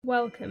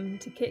Welcome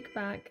to Kick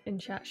Back and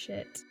Chat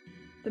Shit,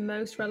 the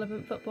most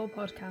relevant football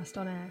podcast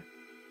on air.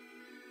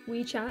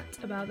 We chat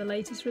about the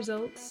latest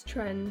results,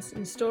 trends,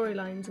 and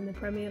storylines in the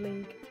Premier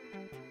League.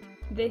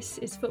 This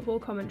is football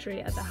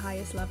commentary at the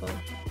highest level.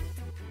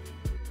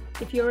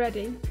 If you're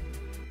ready,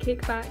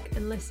 kick back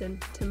and listen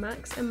to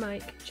Max and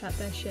Mike chat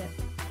their shit.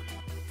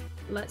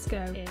 Let's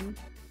go in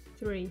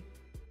 3,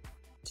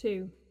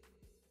 2,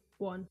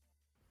 1.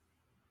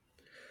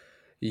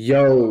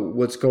 Yo,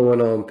 what's going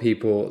on,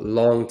 people?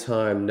 Long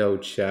time no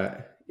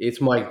chat.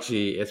 It's Mike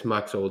G, it's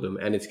Max Oldham,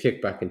 and it's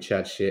Kickback and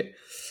Chat Shit.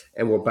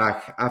 And we're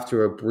back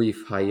after a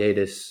brief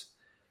hiatus.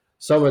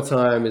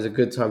 Summertime is a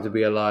good time to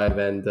be alive,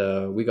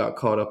 and we got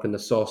caught up in the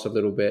sauce a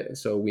little bit,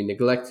 so we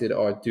neglected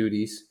our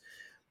duties.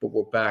 But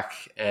we're back,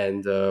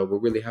 and we're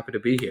really happy to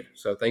be here.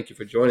 So thank you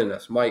for joining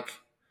us. Mike,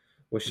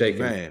 what's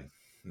shaking?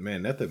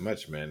 Man, nothing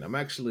much, man. I'm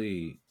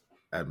actually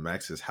at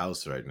Max's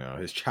house right now,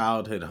 his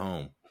childhood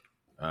home.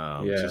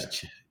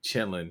 Just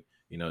chilling.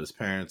 You know, his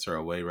parents are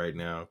away right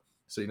now,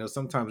 so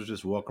sometimes we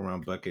just walk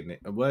around bucking.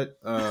 What?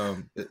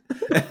 I'm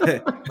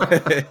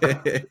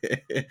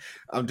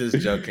just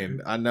joking.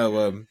 I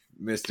know,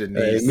 Mr.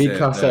 Nees. Mi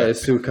casa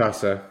es su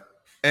casa.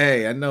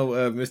 Hey, I know,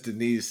 Mr.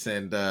 Nees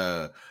and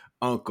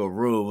Uncle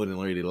Rule wouldn't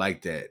really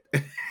like that.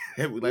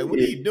 They'd be like, "What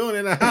are you doing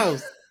in the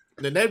house?"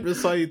 The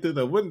neighbors saw you through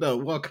the window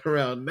walking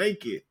around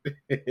naked.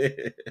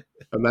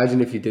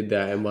 Imagine if you did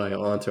that and my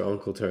aunt or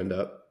uncle turned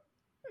up.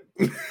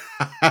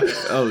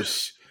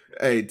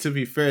 Hey, to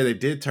be fair, they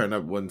did turn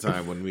up one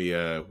time when we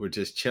were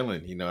just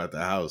chilling, at the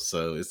house.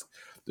 So it's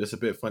just a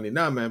bit funny.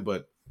 Nah, man,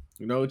 but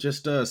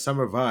just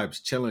summer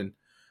vibes, chilling.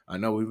 I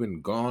know we've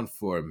been gone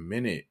for a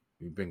minute.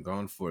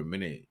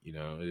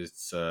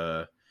 It's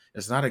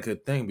not a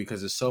good thing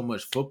because there's so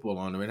much football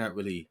on. We're not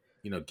really,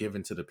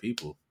 giving to the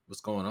people.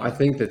 What's going on? I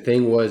think the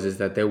thing is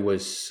that there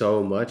was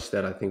so much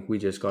that I think we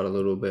just got a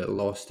little bit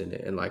lost in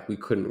it, and like we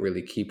couldn't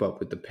really keep up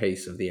with the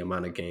pace of the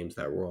amount of games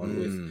that were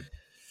on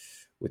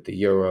with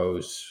the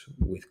Euros,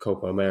 with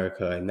Copa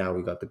America, and now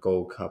we got the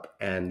Gold Cup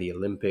and the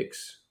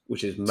Olympics,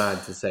 which is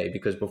mad to say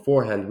because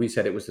beforehand we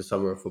said it was the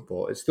summer of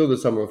football. It's still the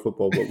summer of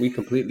football, but we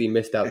completely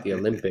missed out the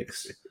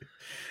Olympics.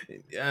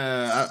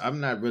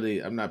 I'm not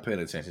paying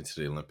attention to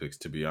the Olympics,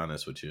 to be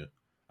honest with you.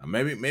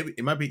 Maybe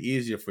it might be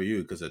easier for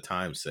you because of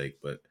time's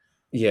sake, but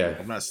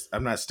yeah,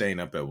 I'm not staying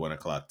up at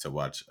 1:00 to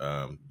watch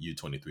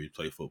U23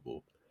 play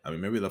football. I mean,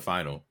 maybe the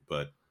final,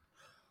 but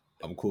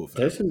I'm cool.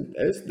 There's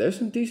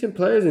some decent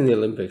players in the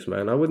Olympics,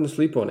 man. I wouldn't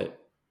sleep on it.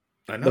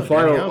 I know the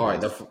final. All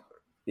right,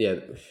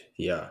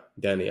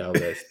 Danny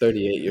Alves,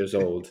 38 years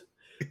old,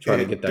 trying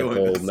to get that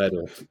gold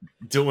medal,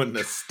 doing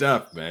the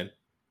stuff, man.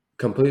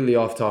 Completely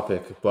off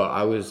topic, but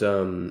I was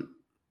at home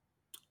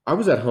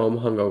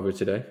hungover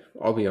today.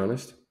 I'll be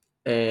honest,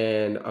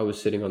 and I was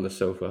sitting on the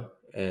sofa.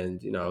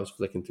 And, I was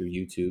flicking through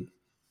YouTube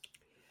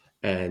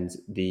and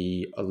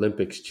the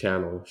Olympics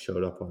channel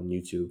showed up on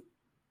YouTube.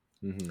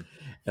 Mm-hmm.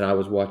 And I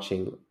was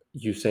watching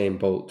Usain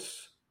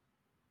Bolt's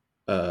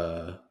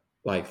past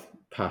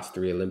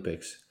 3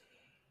 Olympics.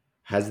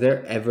 Has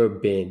there ever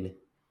been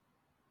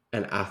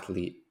an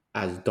athlete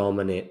as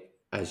dominant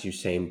as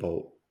Usain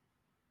Bolt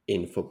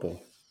in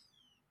football?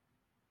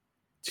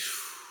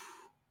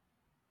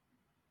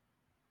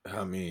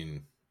 I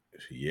mean,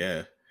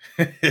 yeah.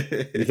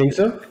 You think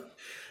so?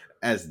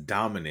 As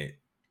dominant.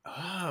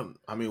 I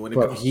mean,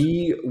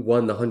 he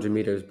won the 100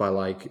 meters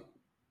by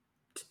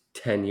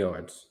 10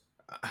 yards.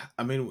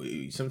 I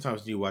mean,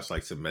 sometimes you watch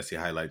some Messi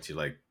highlights, you're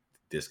like,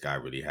 this guy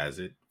really has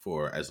it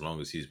for as long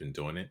as he's been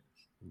doing it.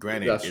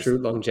 Granted, that's true,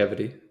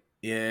 longevity.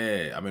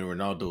 Yeah, I mean,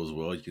 Ronaldo as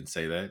well, you can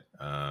say that.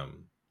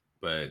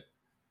 But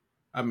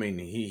I mean,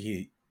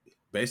 he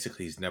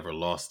basically he's never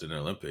lost in the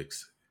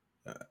Olympics.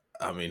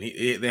 I mean,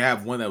 they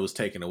have one that was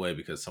taken away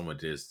because someone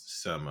did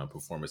some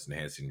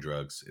performance-enhancing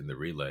drugs in the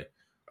relay.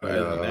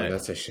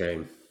 That's a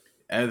shame.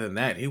 Other than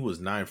that, he was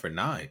 9 for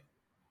 9.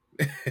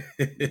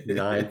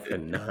 9 for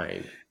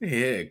 9.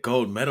 Yeah,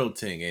 gold medal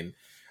thing. And,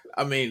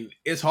 I mean,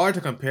 it's hard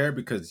to compare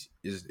because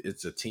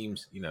it's a team,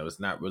 it's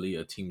not really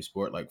a team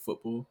sport like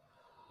football.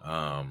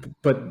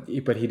 But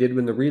he did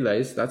win the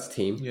relays. That's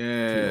team.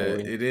 Yeah,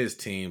 it is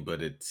team,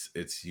 but it's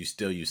you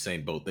still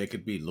Usain Bolt. They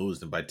could be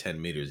losing by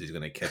 10 meters. He's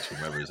gonna catch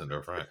whoever's in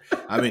the front.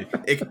 I mean,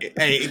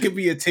 it could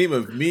be a team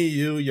of me,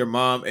 you, your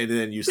mom, and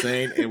then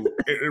Usain, and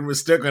we're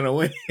still gonna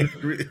win.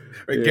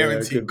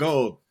 Guaranteed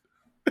gold.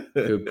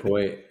 Good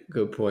point.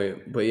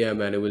 But yeah,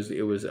 man, it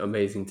was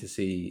amazing to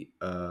see.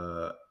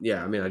 I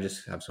mean, I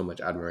just have so much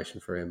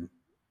admiration for him.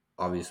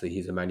 Obviously,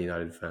 he's a Man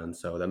United fan,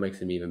 so that makes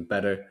him even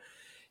better.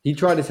 He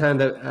tried his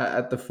hand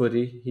at the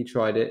footy. He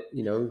tried it,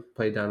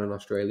 played down in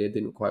Australia.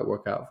 Didn't quite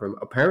work out for him.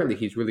 Apparently,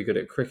 he's really good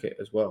at cricket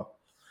as well.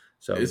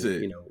 So, is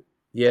it?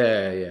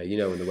 Yeah.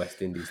 In the West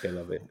Indies, they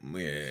love it.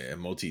 Yeah,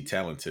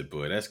 multi-talented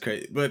boy. That's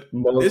crazy. But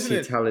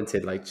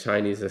multi-talented, like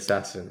Chinese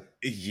Assassin.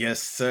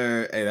 Yes,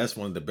 sir. Hey, that's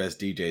one of the best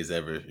DJs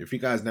ever. If you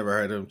guys never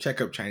heard of him, check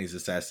up Chinese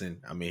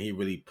Assassin. I mean, he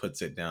really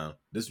puts it down.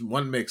 There's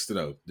one mix,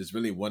 though. There's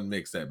really one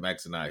mix that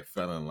Max and I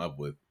fell in love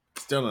with.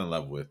 Still in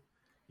love with.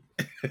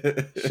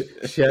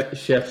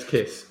 Chef's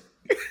kiss.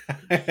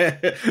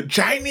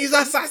 Chinese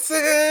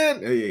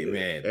assassin. Hey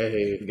man,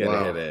 Hey, you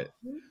gotta hear wow. that.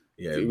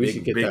 Yeah, We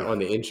should get that big on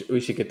the intro. We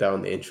should get that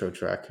on the intro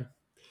track.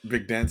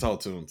 big dance hall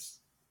tunes.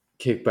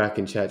 Kick back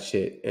and chat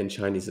shit and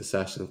Chinese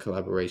assassin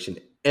collaboration.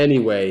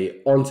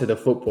 Anyway, onto the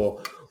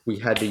football. We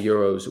had the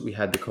Euros. We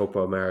had the Copa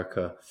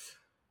America.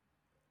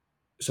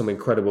 Some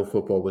incredible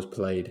football was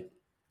played.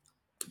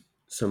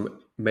 Some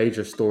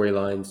major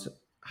storylines,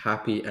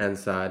 happy and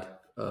sad.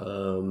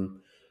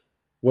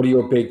 What are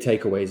your big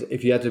takeaways?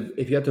 If you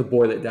had to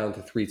boil it down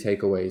to three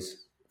takeaways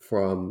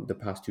from the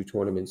past two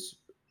tournaments,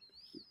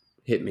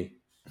 hit me.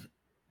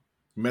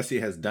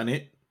 Messi has done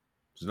it.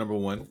 It's number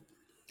one.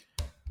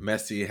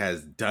 Messi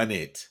has done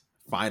it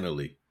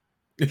finally.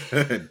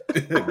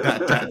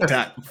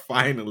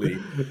 Finally.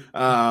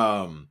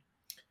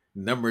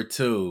 Number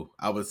two,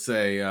 I would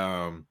say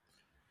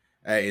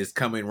is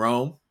coming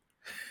Rome.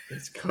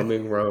 It's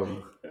coming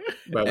Rome.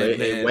 Well,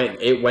 And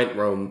it went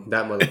Rome.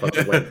 That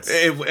motherfucker went.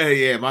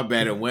 Yeah, my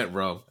bad, it went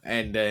Rome.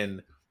 And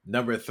then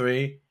number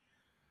three,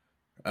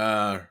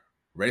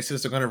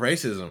 racists are gonna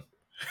racism.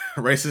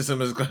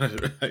 Racism is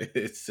gonna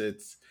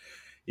it's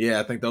yeah,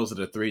 I think those are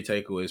the three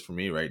takeaways for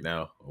me right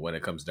now when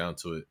it comes down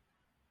to it.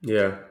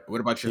 Yeah.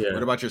 What about Yeah.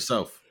 What about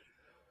yourself?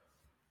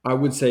 I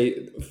would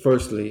say,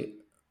 firstly,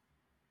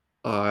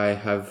 I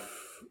have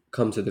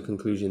come to the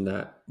conclusion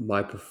that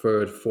my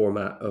preferred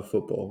format of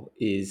football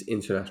is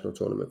international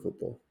tournament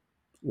football.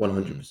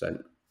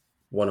 100%.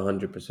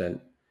 100%.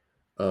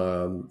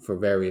 For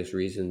various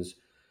reasons.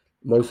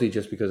 Mostly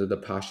just because of the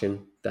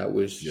passion that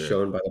was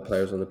shown by the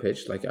players on the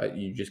pitch. Like,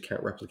 you just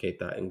can't replicate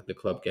that in the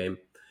club game.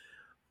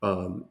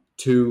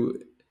 Two,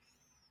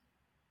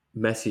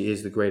 Messi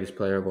is the greatest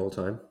player of all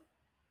time.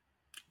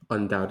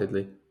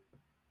 Undoubtedly.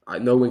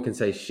 No one can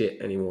say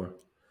shit anymore.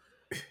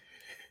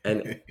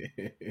 And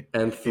He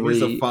needs to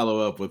three,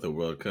 follow up with a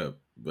World Cup,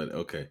 but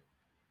okay.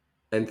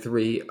 and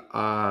three,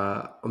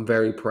 I'm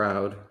very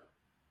proud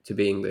to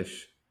be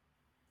English.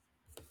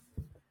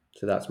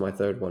 So that's my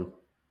third one.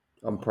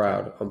 I'm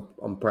proud.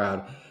 I'm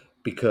proud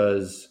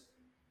because,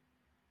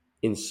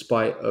 in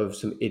spite of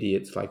some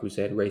idiots, like we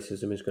said,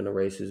 racism is going to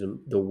racism.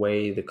 The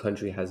way the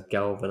country has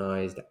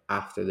galvanized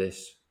after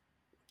this,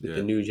 with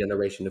the new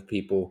generation of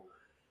people,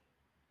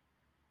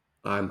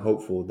 I'm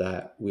hopeful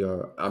that we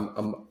are.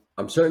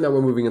 I'm certain that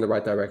we're moving in the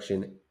right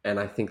direction, and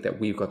I think that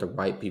we've got the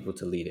right people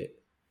to lead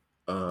it.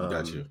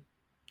 Got you.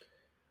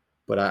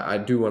 But I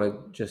do want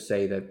to just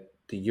say that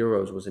the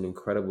Euros was an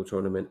incredible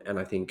tournament, and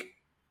I think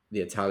the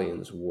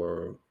Italians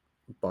were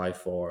by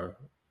far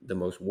the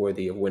most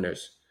worthy of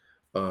winners.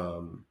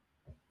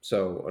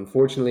 So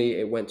unfortunately,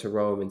 it went to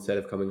Rome instead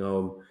of coming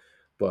home.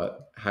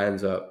 But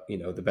hands up,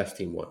 the best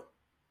team won.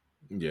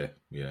 Yeah,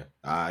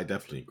 I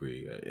definitely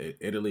agree.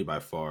 Italy by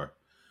far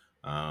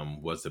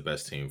was the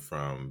best team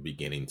from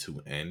beginning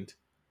to end.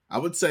 I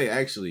would say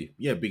actually,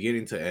 yeah,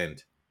 beginning to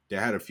end. They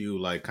had a few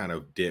like kind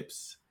of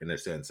dips in a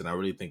sense, and I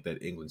really think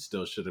that England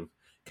still should have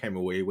came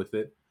away with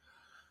it.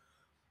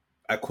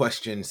 I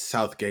question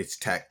Southgate's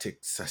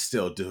tactics. I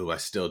still do.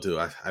 I've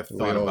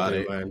thought about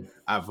it. Man.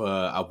 I've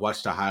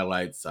watched the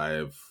highlights.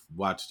 I've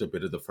watched a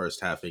bit of the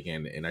first half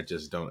again, and I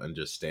just don't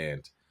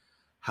understand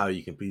how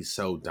you can be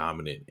so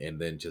dominant and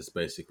then just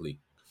basically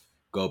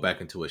go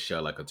back into a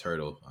shell like a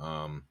turtle.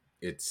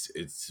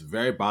 It's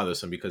very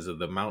bothersome because of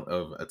the amount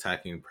of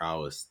attacking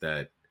prowess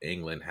that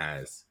England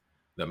has,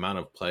 the amount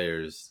of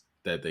players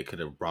that they could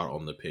have brought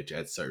on the pitch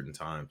at certain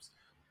times,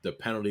 the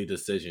penalty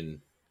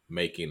decision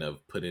making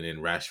of putting in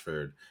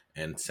Rashford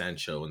and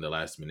Sancho in the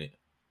last minute.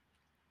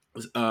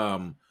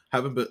 Having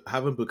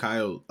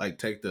Bukayo like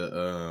take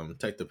the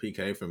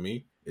PK for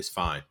me is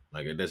fine.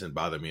 Like it doesn't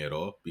bother me at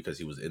all because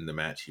he was in the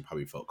match. He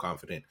probably felt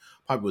confident.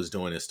 Probably was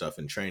doing his stuff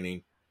in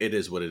training. It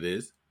is what it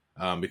is.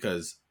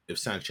 Because if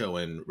Sancho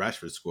and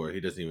Rashford score,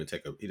 he doesn't even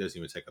take a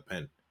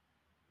pen.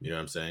 You know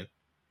what I'm saying?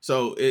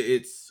 So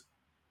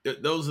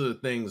those are the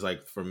things.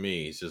 Like for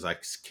me, it's just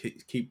like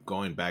keep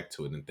going back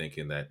to it and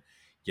thinking that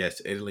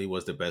yes, Italy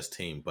was the best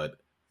team, but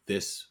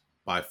this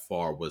by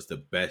far was the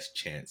best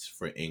chance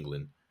for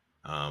England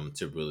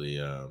to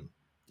really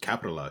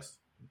capitalize.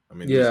 I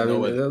mean, Yeah, there's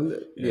no other.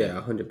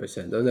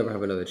 100%. They'll never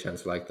have another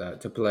chance like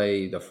that to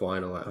play the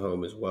final at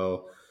home as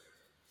well.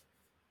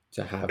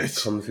 To have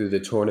come through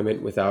the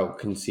tournament without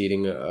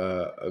conceding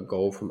a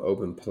goal from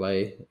open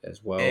play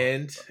as well.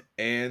 And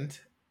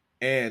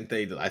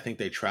I think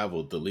they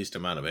traveled the least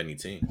amount of any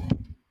team.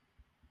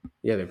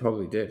 Yeah, they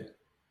probably did.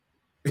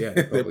 Yeah,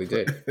 they probably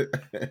did.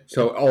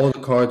 So all the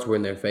cards were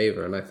in their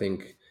favor, and I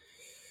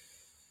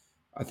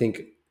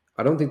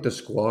don't think the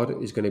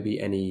squad is going to be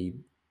any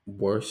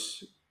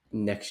worse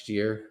next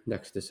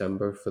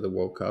December for the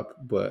World Cup.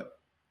 But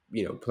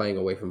playing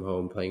away from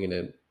home, playing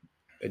in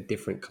a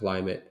different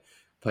climate,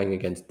 playing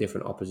against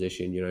different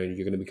opposition, you're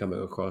going to be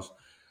coming across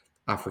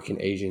African,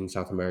 Asian,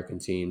 South American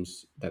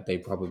teams that they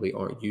probably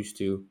aren't used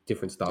to,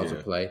 different styles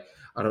of play.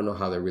 I don't know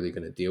how they're really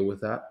going to deal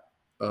with that.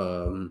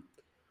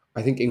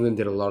 I think England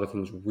did a lot of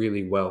things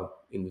really well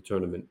in the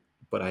tournament,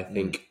 but I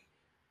think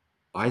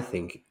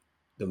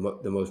the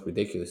most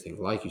ridiculous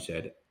thing, like you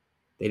said,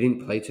 they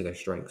didn't play to their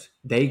strengths.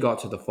 They got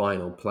to the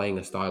final playing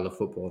a style of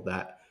football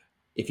that,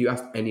 if you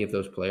asked any of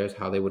those players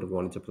how they would have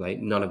wanted to play,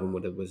 none of them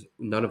would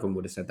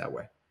have said that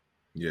way,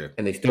 Yeah.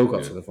 and they still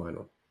got Yeah. to the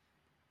final.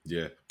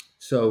 Yeah.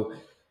 So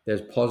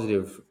there's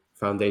positive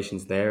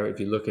foundations there. If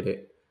you look at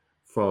it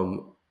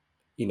from,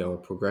 a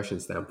progression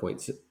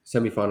standpoint,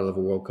 semi-final of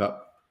a World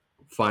Cup,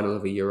 final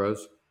of a Euros,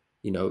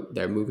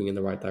 they're moving in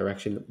the right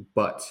direction.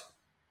 But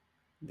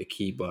the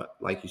key,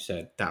 like you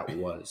said, that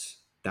was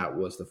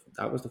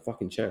the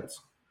fucking chance.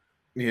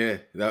 Yeah,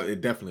 it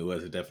definitely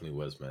was. It definitely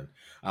was, man.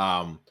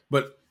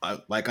 But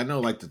I know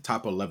like the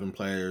top 11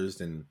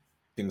 players and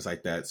things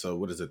like that. So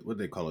what is it? What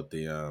do they call it?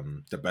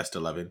 The best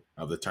 11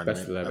 of the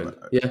Best tournament.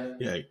 11. Yeah.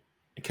 Yeah,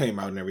 it came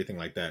out and everything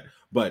like that.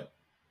 But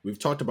we've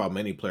talked about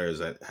many players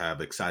that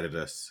have excited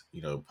us.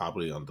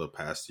 Probably on the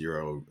past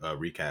Euro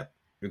recap,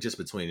 and just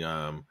between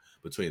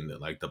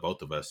the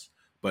both of us.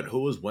 But who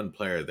was one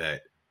player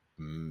that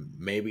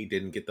maybe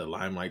didn't get the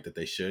limelight that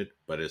they should,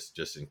 but it's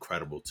just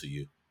incredible to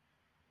you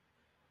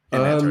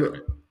in that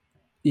tournament?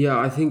 Yeah,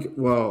 I think,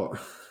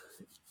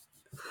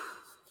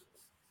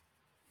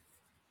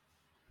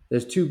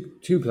 there's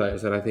two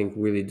players that I think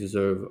really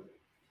deserve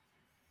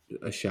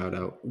a shout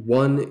out.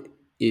 One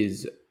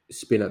is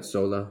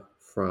Spinazzola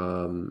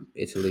from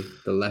Italy,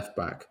 the left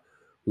back,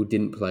 who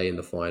didn't play in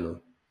the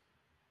final.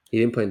 He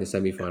didn't play in the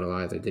semi-final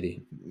either, did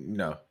he?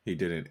 No, he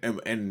didn't.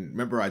 And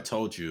remember, I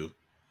told you,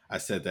 I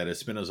said that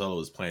if Spinazzola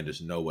was playing,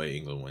 there's no way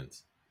England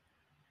wins.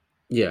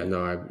 Yeah,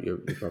 no, you're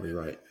probably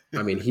right.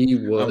 I mean, he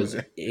was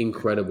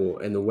incredible,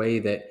 and the way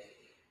that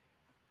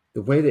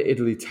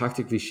Italy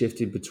tactically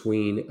shifted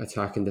between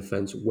attack and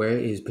defense, where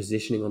his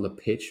positioning on the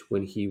pitch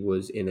when he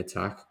was in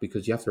attack,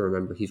 because you have to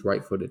remember he's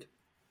right-footed,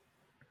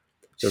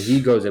 so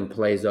he goes and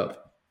plays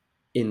up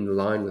in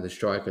line with the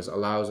strikers,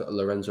 allows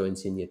Lorenzo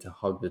Insigne to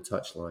hug the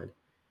touchline,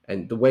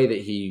 and the way that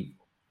he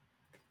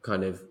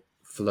kind of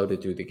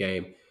floated through the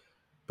game,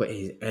 but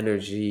his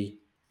energy,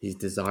 his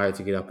desire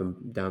to get up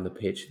and down the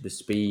pitch, the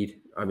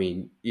speed. I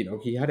mean,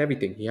 he had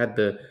everything. He had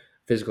the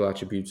physical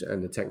attributes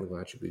and the technical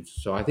attributes.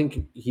 So I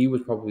think he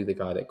was probably the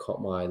guy that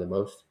caught my eye the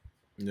most.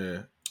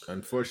 Yeah,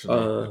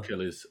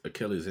 unfortunately,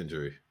 Achilles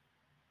injury.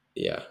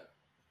 Yeah,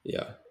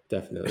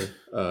 definitely.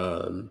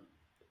 And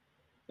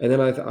then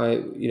I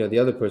the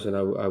other person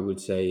I would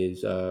say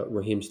is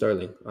Raheem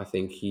Sterling. I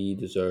think he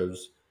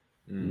deserves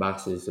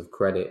masses of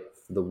credit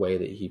for the way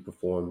that he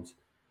performed.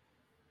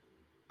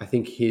 I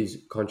think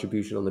his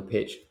contribution on the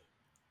pitch,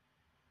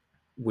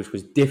 which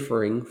was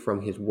differing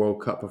from his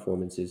World Cup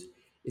performances,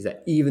 is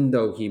that even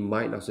though he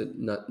might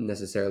not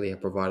necessarily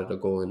have provided a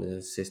goal and an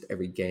assist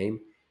every game,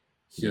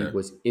 he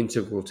was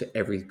integral to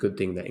every good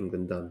thing that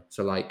England done.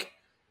 So like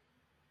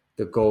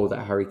the goal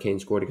that Harry Kane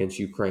scored against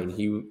Ukraine,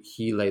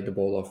 he laid the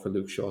ball off for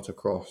Luke Shaw to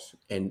cross,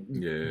 and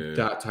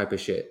that type of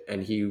shit.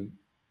 And he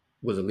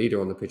was a leader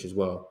on the pitch as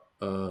well.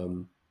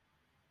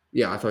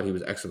 I thought he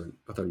was excellent.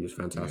 I thought he was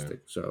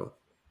fantastic. Yeah. So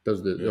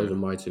those are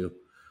my two.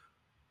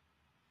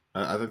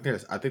 I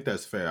think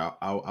that's fair.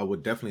 I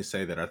would definitely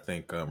say that I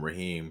think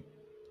Raheem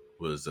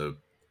was a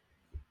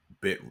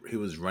bit. He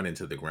was running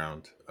to the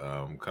ground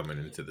coming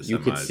into the semis. You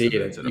could see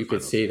it. You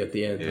could see it at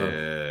the end.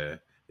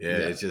 Yeah.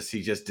 It's just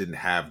he just didn't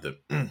have the.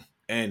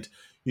 And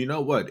you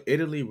know what?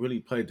 Italy really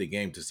played the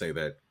game to say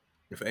that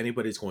if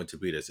anybody's going to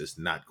beat us, it's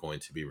not going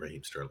to be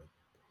Raheem Sterling.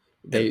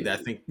 Do you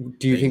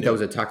think that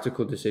was a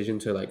tactical decision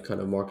to like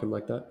kind of mark him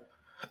like that?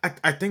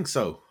 I think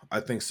so.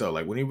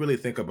 Like when you really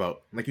think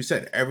about, like you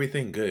said,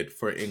 everything good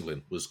for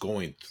England was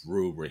going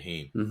through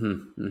Raheem.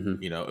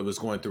 It was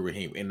going through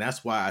Raheem, and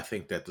that's why I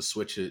think that the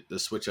switch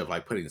of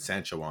like putting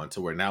Sancho on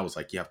to where now it's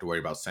like you have to worry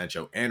about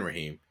Sancho and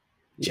Raheem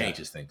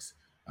changes things.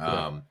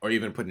 Or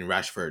even putting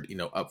Rashford,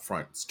 up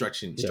front,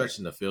 stretching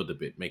the field a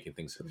bit, making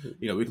things.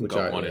 We can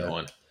go on and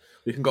on.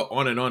 We can go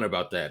on and on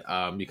about that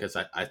because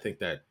I think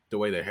that the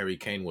way that Harry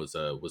Kane was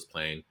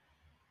playing,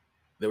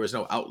 there was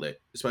no outlet,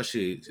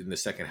 especially in the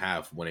second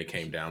half when it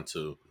came down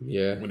to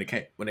when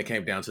it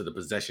came down to the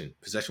possession.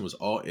 Possession was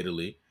all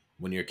Italy.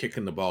 When you're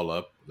kicking the ball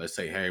up, let's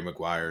say Harry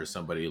Maguire,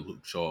 somebody,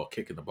 Luke Shaw,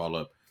 kicking the ball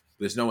up,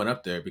 there's no one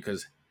up there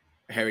because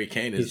Harry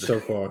Kane is so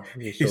far.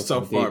 He's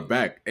so far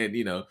back, and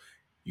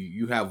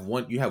you have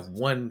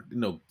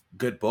one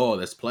good ball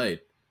that's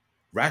played.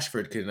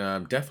 Rashford can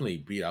definitely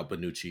beat out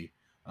Bonucci.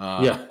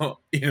 On a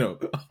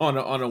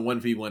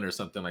 1v1 or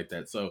something like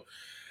that. So,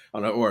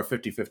 or a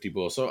 50-50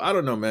 ball. So I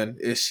don't know, man.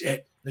 This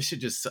shit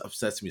just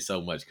upsets me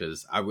so much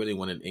because I really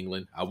wanted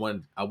England. I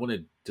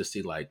wanted to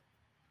see like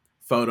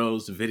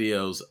photos,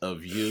 videos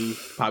of you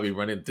probably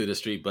running through the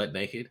street butt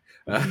naked.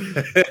 I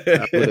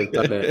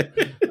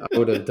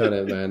would have done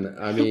it, man.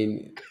 I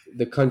mean,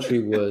 the country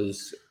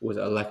was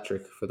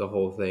electric for the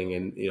whole thing,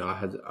 and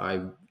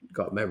I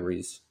got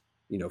memories,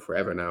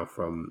 forever now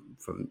from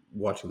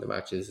watching the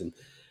matches and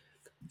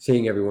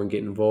seeing everyone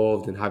get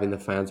involved and having the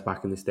fans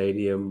back in the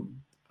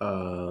stadium.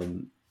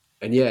 And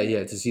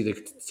to see the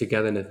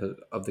togetherness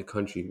of the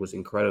country was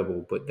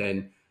incredible. But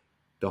then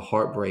the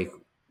heartbreak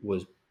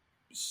was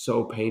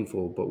so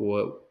painful. But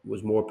what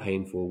was more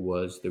painful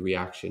was the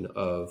reaction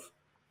of,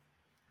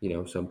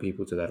 some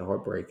people to that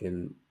heartbreak.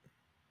 And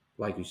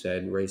like you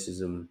said,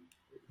 racism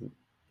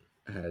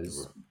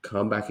has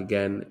come back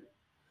again.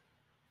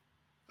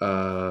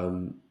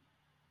 Um,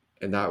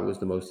 and that was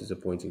the most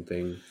disappointing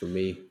thing for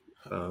me.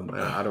 And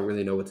I don't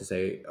really know what to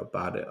say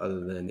about it other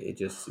than it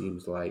just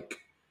seems like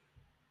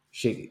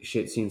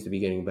shit seems to be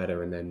getting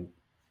better, and then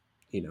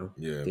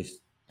Yeah.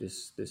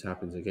 this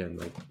happens again.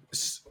 Like, what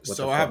the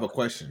So I have a fuck?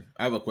 question.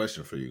 I have a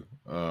question for you.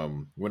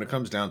 When it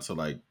comes down to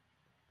like,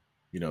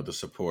 the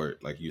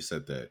support, like you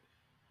said that,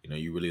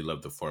 you really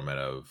love the format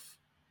of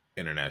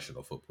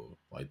international football.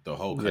 Like the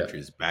whole Yeah. country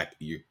is back.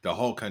 The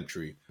whole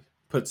country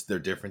puts their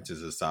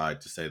differences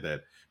aside to say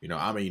that,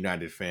 I'm a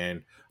United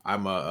fan.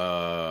 I'm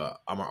an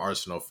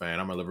Arsenal fan.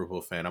 I'm a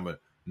Liverpool fan. I'm a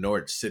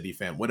Norwich City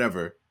fan.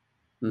 Whatever.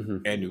 Hmm.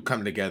 And you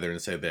come together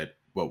and say that,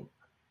 well,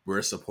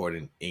 we're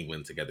supporting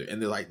England together,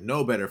 and there's like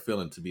no better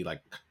feeling to be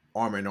like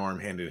arm in arm,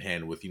 hand in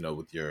hand with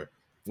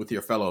with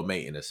your fellow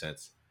mate in a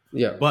sense.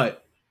 Yeah.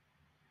 But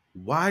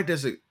why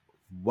does it?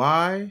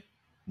 Why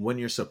when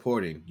you're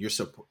supporting,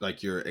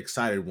 like you're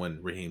excited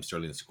when Raheem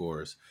Sterling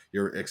scores,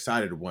 you're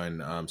excited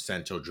when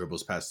Sancho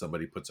dribbles past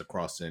somebody, puts a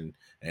cross in,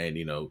 and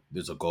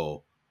there's a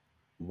goal.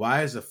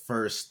 Why is the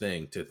first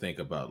thing to think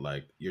about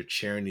like you're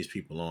cheering these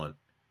people on?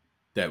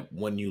 That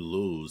when you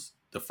lose,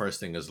 the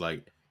first thing is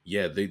like,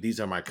 yeah, these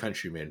are my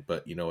countrymen,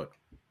 but you know what?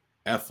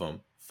 F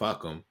them,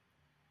 fuck them.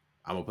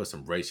 I'm gonna put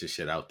some racist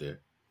shit out there.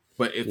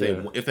 But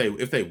Yeah. if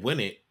they win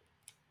it,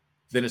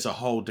 then it's a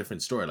whole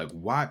different story. Like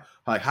why?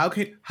 Like how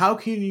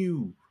can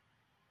you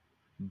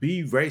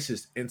be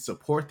racist and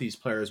support these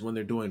players when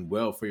they're doing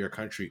well for your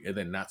country, and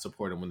then not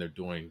support them when they're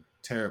doing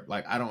terrible?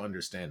 Like I don't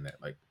understand that.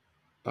 Like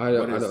what I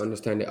don't is?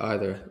 understand it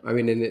either. I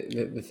mean,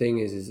 and the thing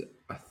is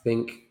I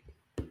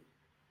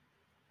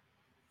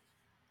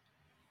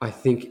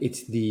think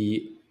it's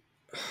the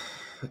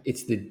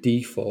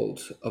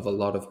default of a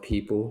lot of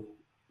people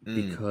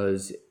Mm,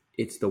 because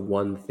it's the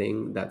one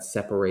thing that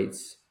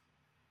separates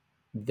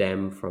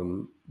them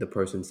from the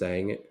person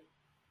saying it.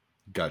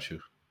 got you.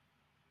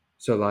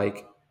 So,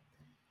 like,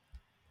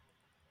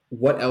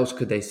 what else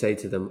could they say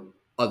to them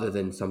other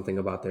than something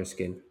about their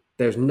skin?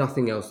 There's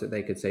nothing else that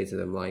they could say to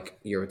them like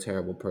you're a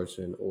terrible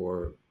person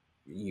or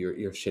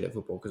you're shit at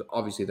football because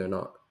obviously they're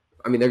not.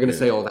 I mean, they're going to Yeah,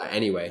 say all that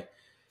anyway,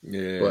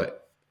 yeah,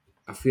 but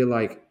I feel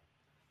like,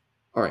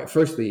 all right,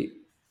 firstly,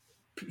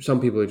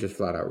 some people are just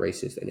flat out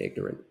racist and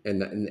ignorant,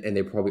 and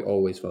they probably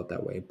always felt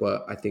that way.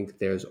 But I think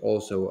there's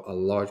also a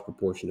large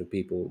proportion of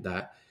people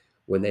that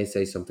when they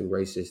say something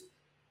racist,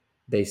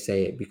 they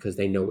say it because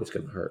they know it's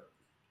going to hurt.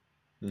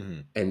 hmm,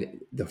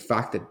 And the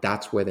fact that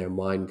that's where their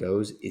mind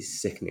goes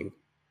is sickening.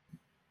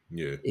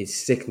 yeah, Is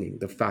sickening.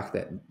 The fact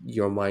that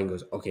your mind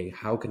goes, okay,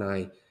 how can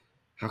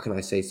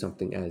I say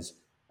something as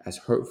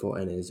hurtful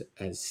and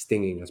as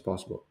stinging as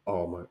possible?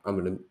 Oh my,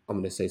 I'm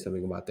gonna say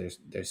something about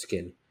their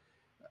skin,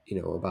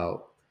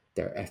 about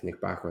their ethnic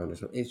background or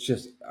something. It's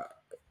just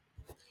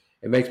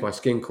it makes my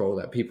skin crawl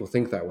that people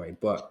think that way,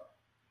 but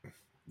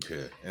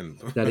yeah. And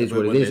that is but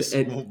what it when they is.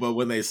 And but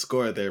when they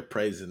score, they're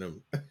praising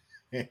them.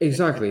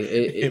 exactly,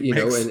 It makes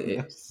no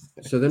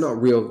so they're sense.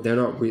 not real. They're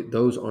not.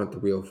 Those aren't the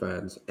real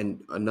fans.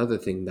 And another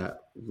thing that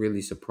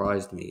really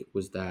surprised me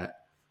was that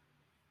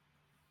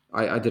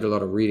I did a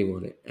lot of reading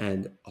on it,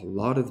 and a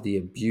lot of the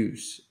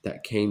abuse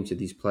that came to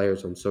these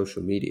players on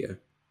social media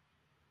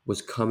was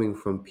coming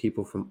from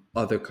people from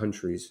other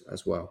countries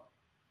as well.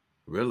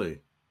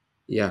 Really?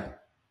 Yeah,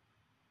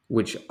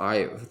 which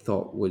I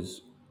thought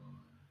was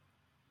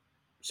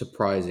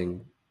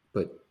surprising,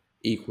 but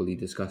equally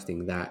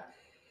disgusting that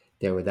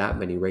there were that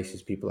many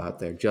racist people out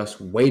there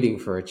just waiting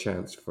for a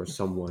chance for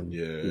someone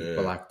who's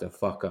Yeah, black to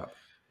fuck up.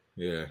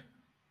 yeah.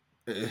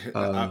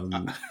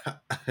 Um,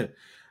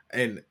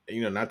 And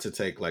not to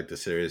take like the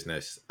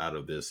seriousness out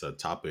of this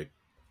topic,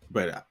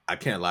 but I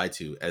can't lie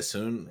to you. As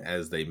soon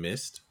as they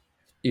missed,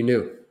 you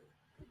knew,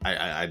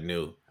 I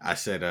knew. I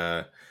said,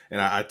 and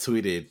I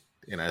tweeted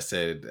and I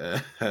said,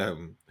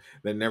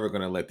 they're never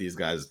gonna let these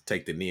guys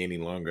take the knee any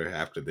longer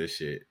after this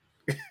shit.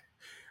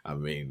 I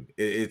mean,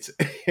 it's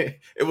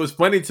it was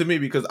funny to me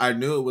because I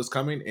knew it was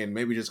coming, and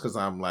maybe just because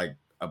I'm like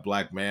a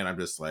black man, I'm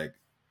just like,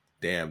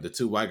 damn, the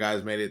two white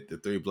guys made it, the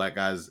three black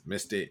guys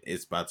missed it.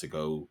 It's about to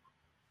go.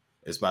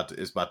 It's about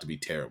to be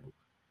terrible,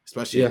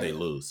 especially if yeah, they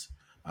lose.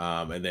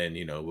 And then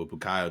with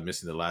Bukayo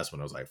missing the last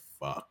one, I was like,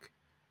 fuck.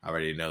 I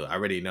already know. I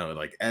already know.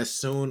 Like as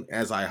soon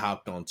as I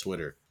hopped on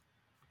Twitter,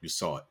 you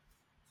saw it.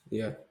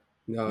 yeah,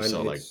 no, You and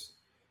saw like,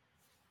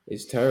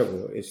 it's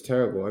terrible. It's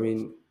terrible. I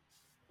mean,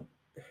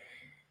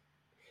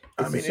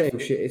 I it's the mean, if same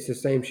shit. It's the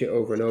same shit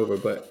over and over.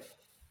 But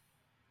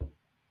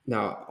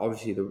now,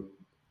 obviously, the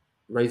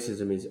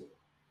racism is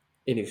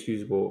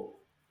inexcusable.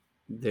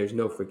 There's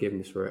no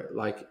forgiveness for it.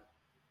 Like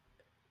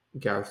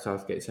Gareth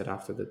Southgate said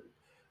after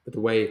but the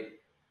way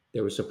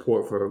there was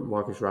support for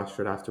Marcus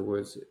Rashford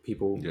afterwards,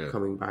 people yeah,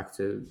 coming back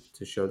to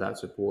show that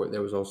support.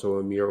 There was also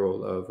a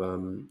mural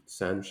of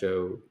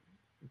Sancho,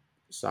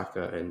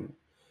 Saka, and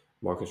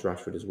Marcus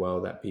Rashford as well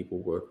that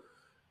people were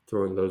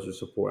throwing loads of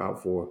support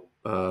out for.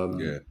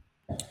 yeah,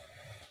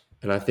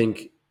 And I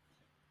think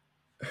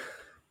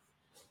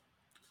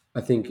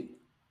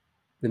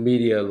the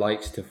media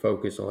likes to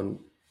focus on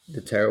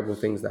the terrible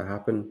things that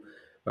happen,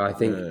 but I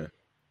think Yeah.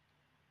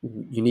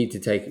 you need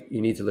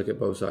to look at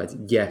both sides.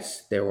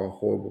 Yes, there are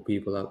horrible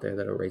people out there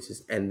that are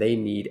racist, and they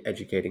need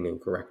educating and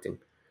correcting.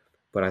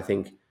 But I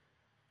think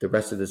the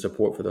rest of the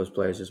support for those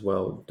players as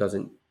well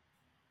doesn't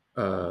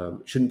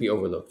shouldn't be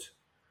overlooked.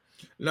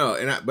 No,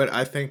 but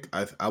I think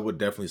I would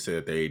definitely say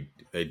that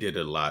they did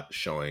a lot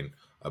showing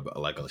about,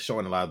 like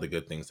showing a lot of the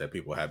good things that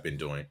people have been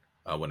doing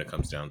when it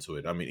comes down to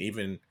it. I mean,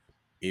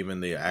 even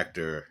the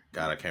actor,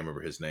 God, I can't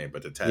remember his name,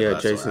 but the Ted Yeah,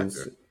 Lasso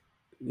actor.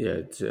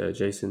 It's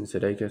Jason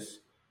Sudeikis.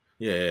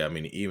 Yeah, I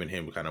mean, even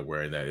him kind of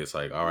wearing that, it's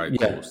like, all right,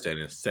 cool, Yeah,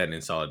 standing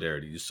in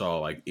solidarity. You saw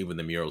like even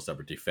the murals that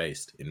were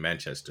defaced in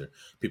Manchester,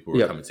 people were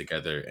coming yep,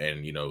 together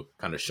and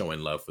kind of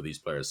showing love for these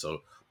players.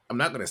 So I'm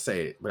not gonna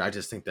say it, but I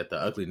just think that the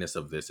ugliness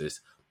of this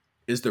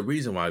is the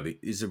reason why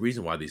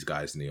these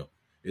guys kneel.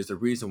 Is the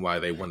reason why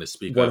they want to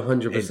speak one up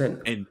hundred and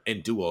percent.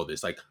 and do all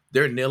this. Like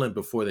they're kneeling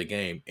before the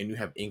game, and you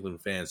have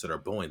England fans that are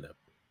booing them.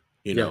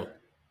 You Yeah, know,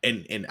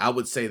 and I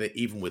would say that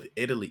even with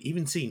Italy,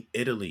 even seeing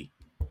Italy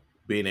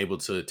being able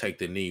to take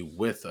the knee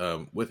with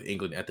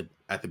England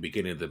at the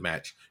beginning of the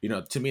match,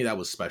 to me that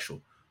was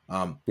special.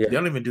 yeah, They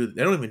don't even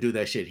do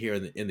that shit here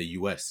in the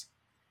U.S.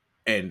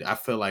 And I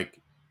feel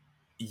like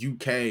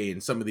UK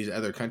and some of these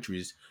other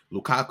countries,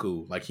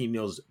 Lukaku, like he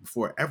kneels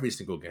before every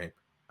single game.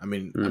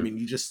 mm,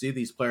 You just see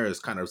these players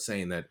kind of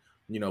saying that,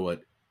 you know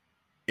what,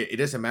 it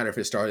doesn't matter if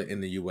it started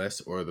in the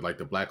US or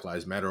the Black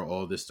Lives Matter,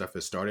 all this stuff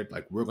has started.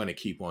 Like we're going to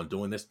keep on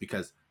doing this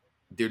because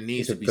there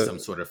needs it's to a be some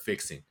good. sort of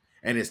fixing.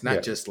 And Yeah,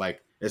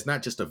 it's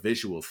not just a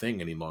visual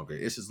thing any longer.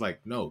 It's just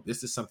like, no,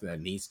 this is something that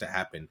needs to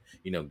happen,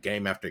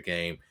 game after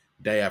game,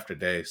 day after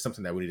day,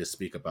 something that we need to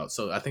speak about.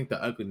 So I think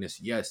the ugliness,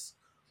 yes,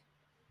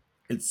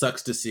 it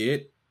sucks to see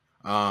it.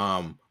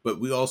 But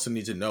we also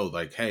need to know,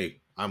 like,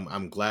 hey,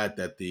 I'm glad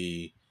that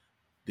the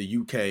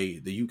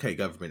UK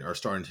government are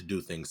starting to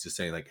do things to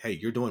say like, hey,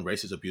 you're doing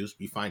racist abuse.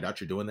 We find out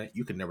you're doing that.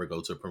 You can never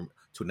go to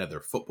another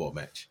football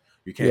match.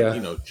 You can't,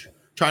 yeah.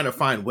 trying to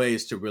find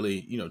ways to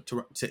really,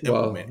 to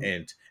implement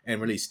Well, and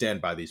really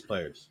stand by these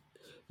players.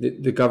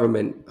 the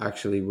government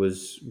actually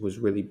was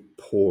really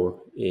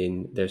poor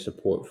in their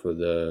support I for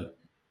the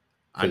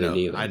know,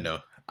 kneeling. I know,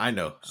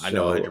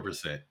 100. So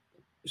percent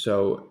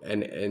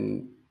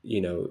and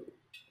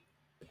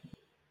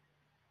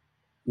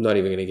not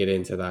even going to get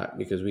into that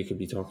because we could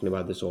be talking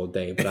about this all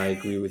day. But I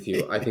agree with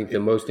you. I think the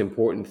most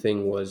important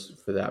thing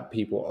was for that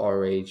people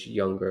our age,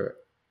 younger,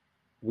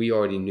 we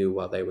already knew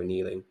while they were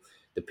kneeling.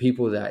 The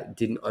people that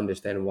didn't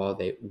understand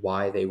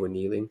why they were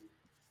kneeling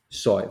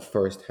saw it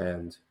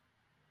firsthand.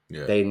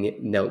 Yeah, They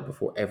knelt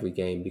before every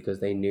game because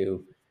they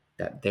knew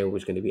that there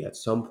was going to be at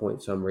some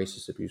point some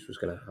racist abuse was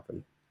going to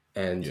happen,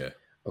 and yeah,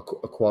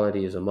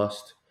 equality is a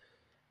must.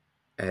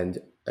 And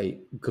a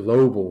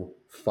global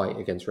fight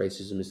against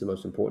racism is the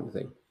most important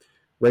thing.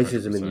 hundred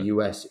Racism in the percent.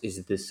 US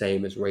is the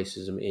same as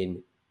racism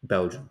in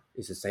Belgium.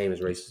 It's the same as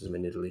racism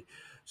in Italy.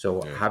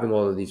 So Yeah, having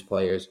all of these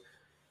players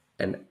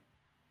and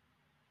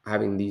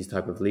having these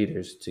type of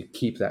leaders to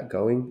keep that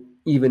going,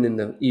 even in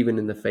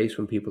the face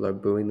when people are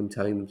booing them,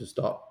 telling them to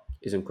stop,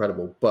 is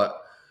incredible.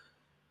 But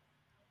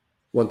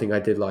one thing I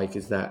did like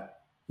is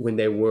that when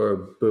they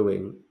were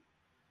booing,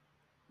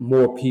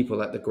 more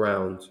people at the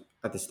ground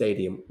at the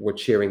stadium were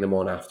cheering them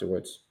on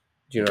afterwards.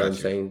 Do you know what I'm got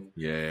you. saying? And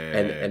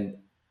Yeah, and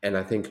and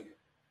I think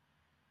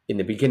in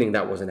the beginning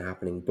that wasn't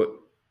happening, but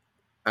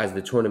as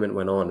the tournament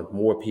went on,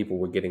 more people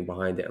were getting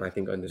behind it, and I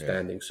think yeah,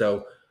 understanding.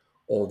 So,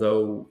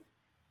 although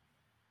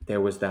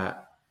there was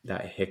that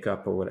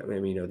hiccup or whatever, I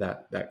mean,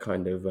 that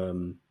kind of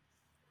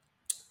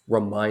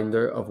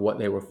reminder of what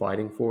they were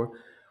fighting for,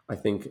 I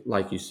think,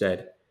 like you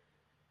said,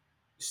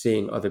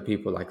 seeing other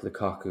people like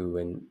Lukaku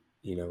and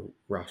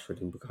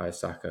Rashford and Bukayo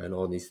Saka and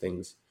all these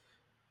things,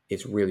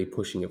 it's really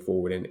pushing it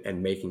forward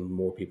and making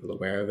more people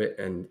aware of it,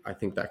 and I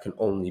think that can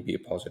only be a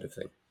positive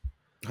thing.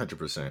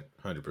 100%,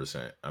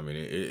 100%. I mean,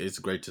 it's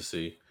great to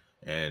see,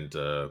 and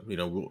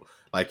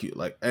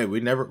hey,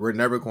 we're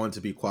never going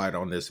to be quiet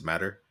on this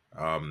matter.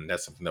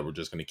 That's something that we're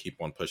just going to keep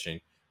on pushing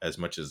as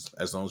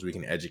long as we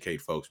can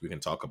educate folks, we can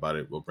talk about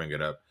it. We'll bring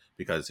it up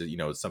because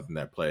it's something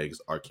that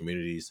plagues our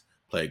communities,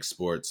 plagues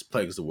sports,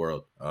 plagues the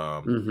world.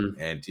 Hmm.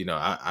 And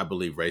I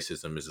believe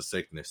racism is a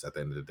sickness. At the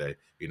end of the day,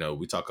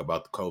 we talk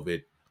about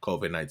the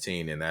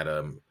COVID-19 and that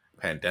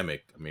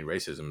pandemic. I mean,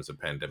 racism is a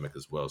pandemic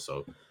as well.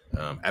 So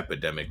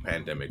epidemic,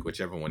 pandemic,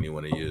 whichever one you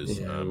want to use.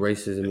 Yeah,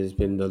 racism has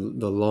been the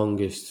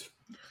longest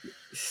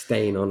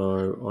stain on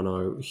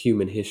our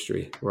human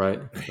history,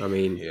 right? I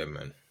mean, Yeah,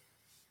 man.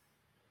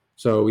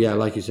 so yeah,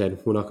 like you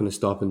said, we're not going to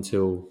stop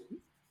until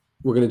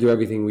we're going to do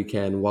everything we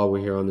can while we're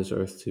here on this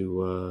earth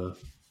to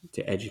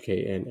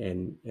educate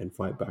and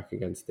fight back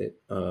against it.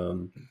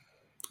 Yes,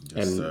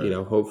 And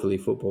sir. hopefully,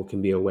 football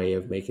can be a way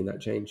of making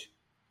that change.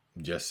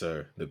 Yes,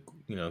 sir.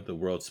 The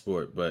world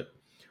sport, but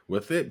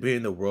with it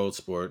being the world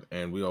sport,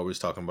 and we always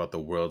talking about the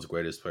world's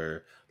greatest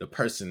player, the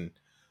person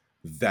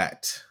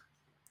that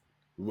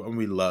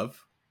we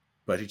love,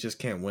 but he just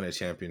can't win a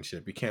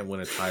championship. He can't win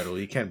a title.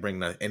 He can't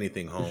bring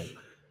anything home.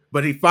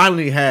 But he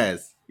finally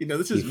has.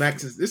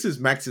 This is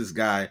Max's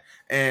guy,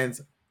 and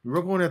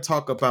we're going to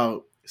talk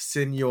about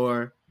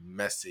Senor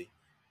Messi,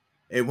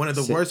 and one of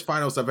the worst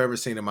finals I've ever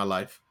seen in my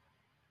life.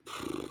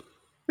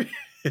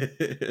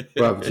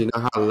 Bro, do you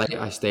know how late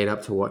I stayed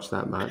up to watch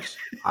that match?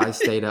 I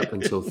stayed up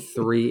until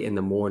 3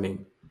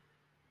 a.m,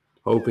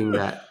 hoping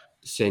that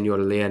Senor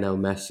Lionel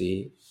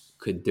Messi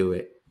could do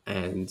it,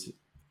 and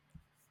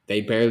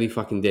they barely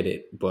fucking did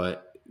it,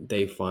 but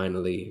they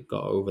finally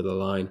got over the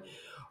line.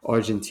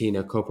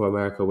 Argentina Copa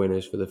America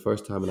winners for the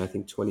first time in I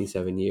think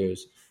 27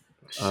 years.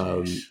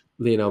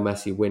 Lionel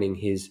Messi winning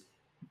his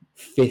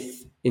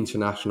 5th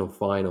international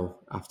final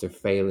after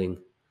failing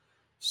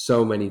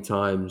so many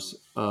times.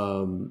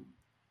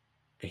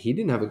 He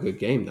didn't have a good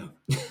game though.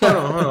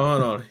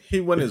 Hold on.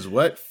 He won his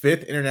what?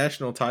 5th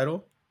international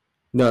title?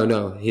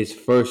 No, his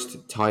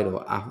first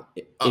title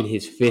in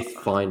his 5th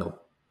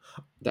final.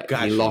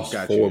 He lost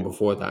 4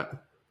 before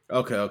that.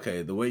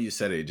 Okay. The way you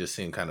said it just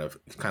seemed kind of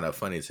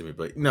funny to me,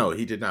 but no,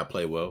 he did not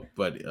play well.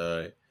 But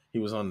he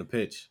was on the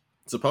pitch.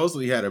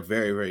 Supposedly, he had a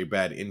very, very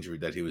bad injury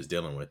that he was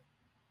dealing with.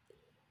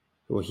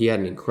 Well, he had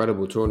an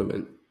incredible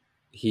tournament.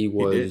 He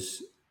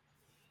was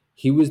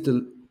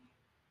the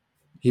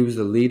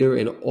leader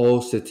in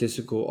all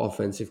statistical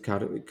offensive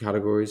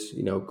categories.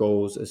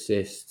 Goals,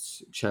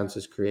 assists,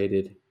 chances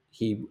created.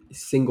 He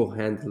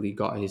single-handedly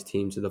got his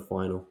team to the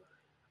final.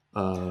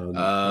 I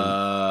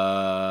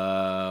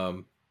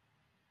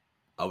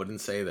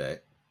wouldn't say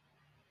that.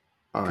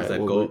 All right,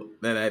 that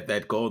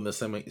goal in the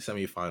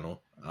semifinal,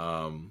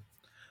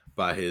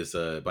 by his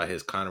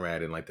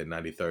Conrad in like the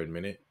 94th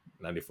minute.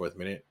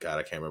 God,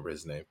 I can't remember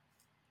his name.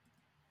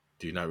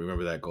 Do you not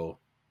remember that goal?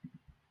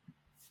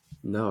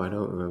 No, I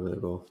don't remember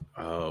the goal.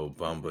 Oh,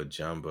 Bumba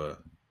Jumba.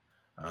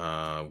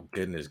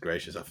 Goodness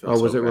gracious, I feel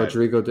was so it bad.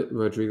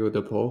 Rodrigo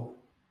de Paul?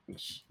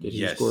 Did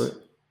he score it?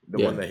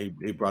 The one that he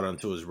brought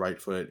onto his right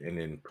foot and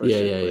then pushed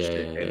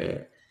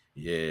it.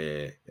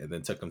 And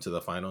then took him to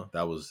the final.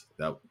 That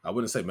I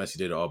wouldn't say Messi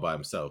did it all by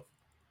himself.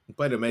 He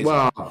played amazing.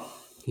 Well,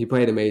 he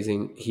played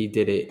amazing. He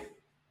did it.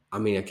 I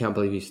mean, I can't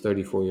believe he's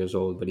 34 years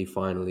old, but he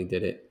finally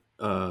did it.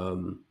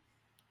 What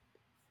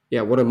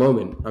a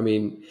moment. I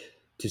mean,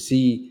 to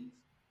see.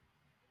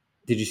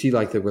 Did you see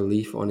like the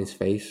relief on his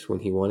face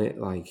when he won it?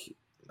 Like,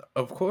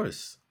 of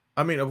course.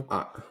 I mean,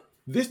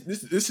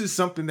 this is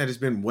something that has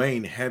been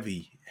weighing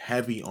heavy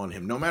on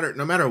him. No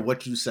matter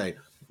what you say,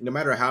 no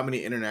matter how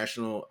many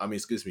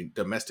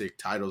domestic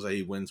titles that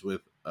he wins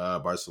with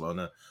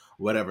Barcelona,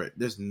 whatever.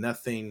 There's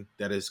nothing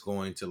that is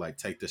going to like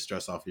take the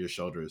stress off of your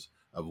shoulders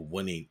of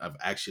winning, of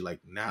actually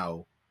like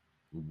now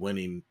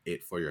winning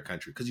it for your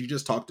country. Because you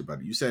just talked about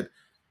it. You said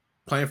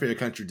playing for your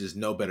country is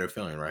no better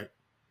feeling, right?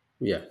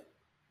 Yeah.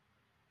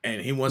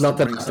 And he wants not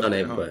to that I've done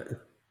it, but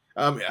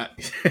all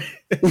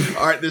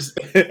right. This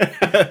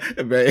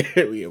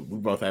we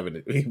both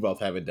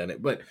haven't done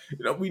it, but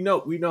we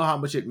know how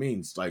much it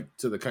means, like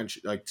to the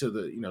country, like to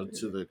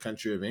the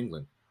country of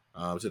England,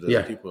 to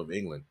the people of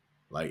England.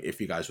 Like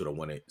if you guys would have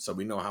won it, so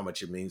we know how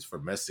much it means for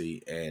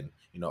Messi and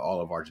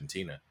all of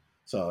Argentina.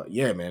 So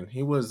yeah, man,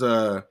 he was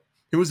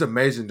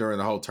amazing during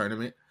the whole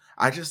tournament.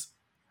 I'm just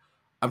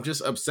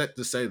upset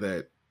to say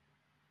that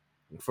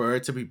for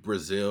it to be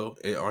Brazil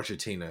and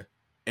Argentina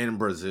and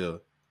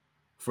Brazil,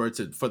 for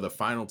the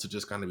final to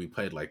just kind of be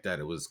played like that,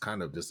 it was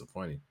kind of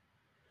disappointing.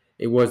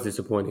 It was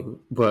disappointing,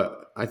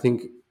 but I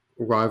think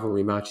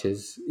rivalry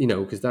matches,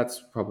 because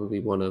that's probably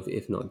one of,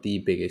 if not the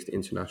biggest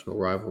international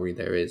rivalry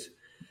there is.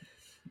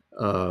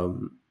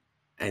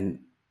 And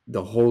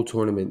the whole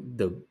tournament,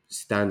 the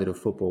standard of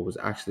football was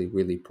actually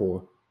really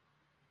poor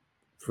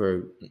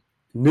for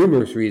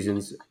numerous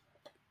reasons.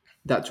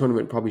 That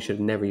tournament probably should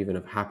never even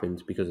have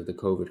happened because of the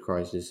COVID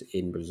crisis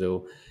in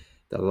Brazil,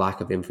 the lack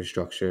of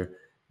infrastructure.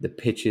 The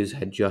pitches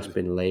had just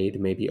been laid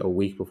maybe a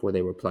week before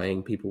they were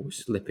playing. People were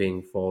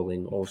slipping,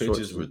 falling, all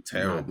sorts of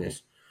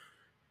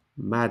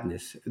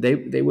madness.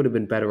 They would have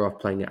been better off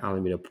playing at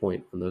Alameda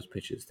Point on those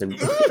pitches than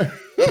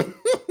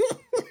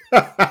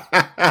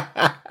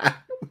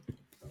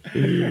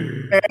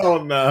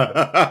hell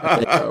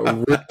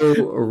no.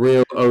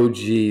 Real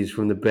OGs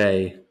from the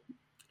Bay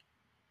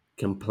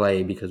can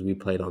play because we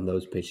played on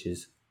those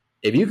pitches.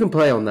 If you can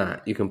play on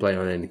that, you can play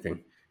on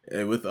anything.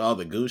 And with all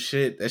the goose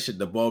shit,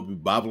 the ball be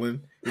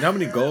bobbling. You know how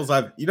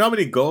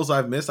many goals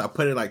I've missed? I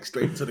put it like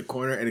straight into the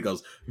corner and it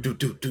goes do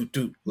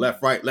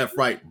left right,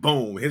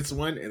 boom, hits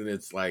one, and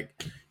it's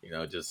like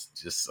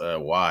just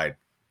wide.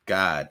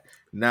 God,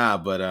 nah,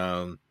 but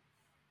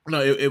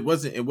no, it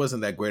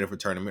wasn't that great of a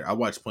tournament. I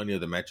watched plenty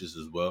of the matches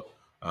as well.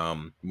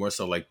 More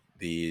so like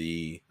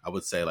I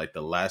would say like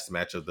the last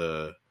match of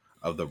the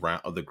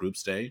round of the group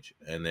stage,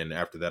 and then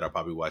after that I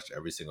probably watched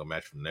every single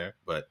match from there.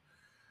 But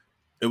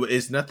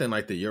it's nothing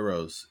like the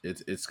Euros.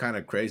 It's kind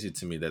of crazy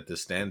to me that the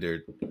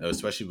standard,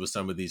 especially with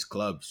some of these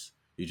clubs,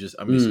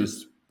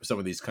 some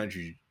of these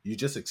countries, you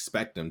just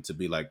expect them to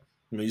be like,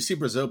 you see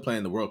Brazil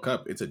playing the World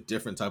Cup. It's a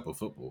different type of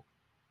football.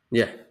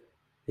 Yeah,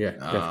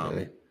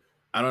 definitely.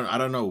 I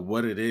don't know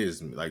what it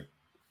is. Like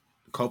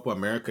Copa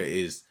America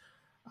is,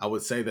 I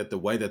would say that the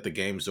way that the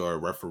games are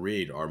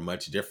refereed are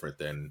much different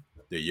than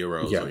the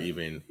Euros Yeah. or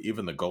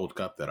even the Gold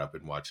Cup that I've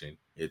been watching.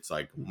 It's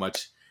like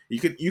much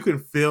you can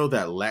feel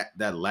that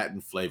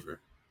Latin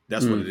flavor.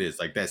 That's what it is.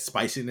 Like that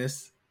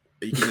spiciness.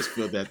 You can just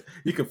feel that.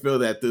 You can feel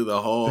that through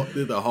the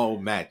whole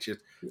match.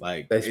 It's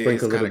like They it's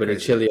sprinkle a little kind of bit of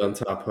crazy. chili on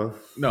top, huh?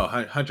 No,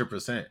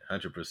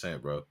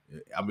 100%, bro.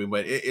 I mean,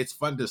 but it's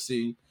fun to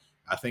see.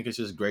 I think it's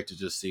just great to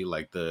just see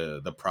like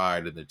the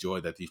pride and the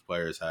joy that these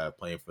players have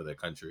playing for their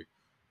country,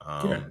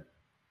 Yeah.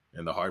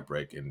 and the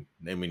heartbreak. And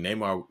I mean,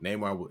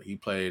 Neymar, he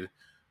played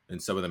in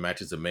some of the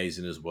matches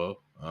amazing as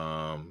well.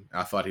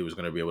 I thought he was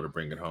going to be able to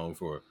bring it home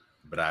for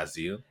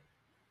Brazil.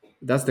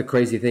 That's the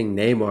crazy thing.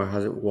 Neymar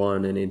hasn't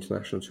won an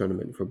international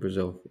tournament for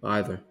Brazil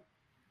either.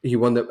 He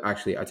won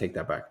actually, I take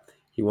that back.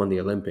 He won the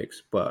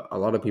Olympics, but a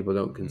lot of people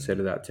don't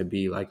consider that to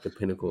be like the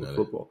pinnacle of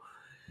football.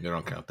 They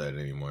don't count that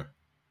anymore.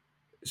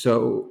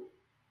 So,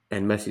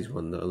 and Messi's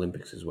won the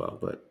Olympics as well,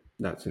 but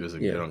that's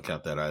They don't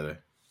count that either.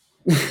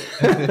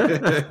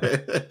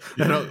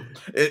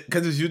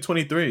 because it's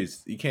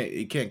U23s. You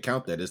can't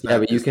count that. It's not. Yeah,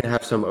 but you can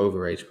have some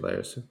overage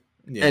players.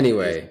 Yeah,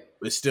 anyway,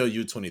 it's still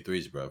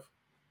U23s, bro.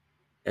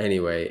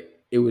 Anyway,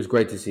 it was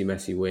great to see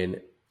Messi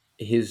win.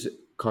 His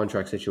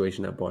contract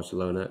situation at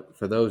Barcelona,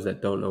 for those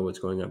that don't know what's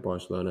going on at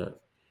Barcelona,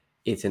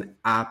 it's an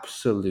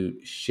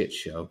absolute shit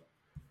show.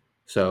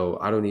 So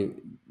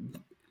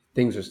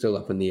things are still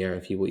up in the air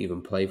if he will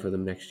even play for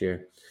them next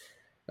year.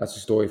 That's a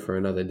story for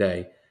another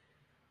day.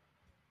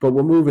 But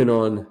we're moving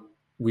on.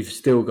 We've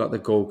still got the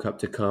Gold Cup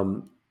to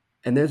come.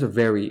 And there's a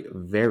very,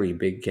 very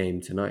big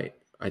game tonight,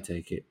 I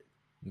take it.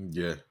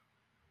 Yeah.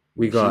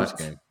 We got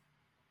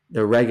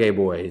the Reggae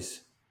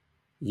Boys,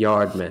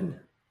 Yardmen,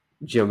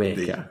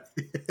 Jamaica.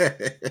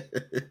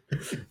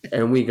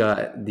 And we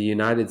got the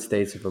United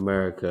States of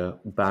America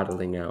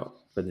battling out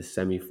for the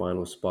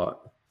semifinal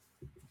spot.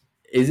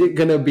 Is it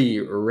going to be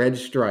Red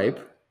Stripe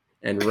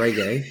and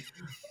Reggae,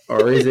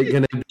 or is it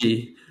going to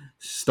be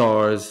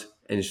Stars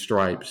and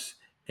Stripes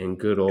and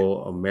good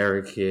old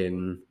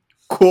American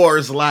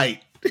Coors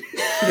Light?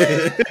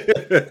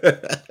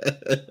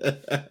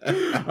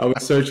 I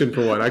was searching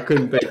for one. I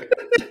couldn't think.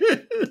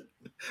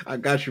 I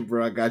got you,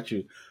 bro. I got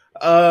you.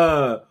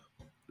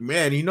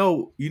 Man, you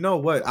know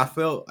what?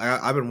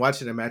 I've been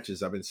watching the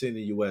matches. I've been seeing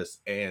the U.S.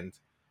 and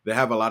they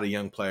have a lot of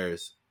young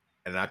players.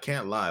 And I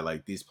can't lie,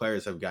 like these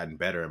players have gotten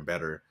better and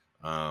better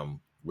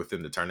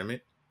within the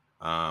tournament.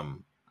 I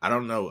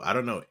don't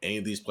know any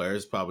of these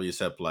players, probably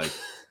except like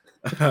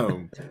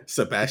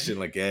Sebastian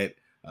Leggett,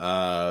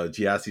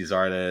 Giassi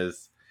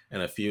Zardes,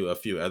 and a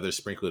few others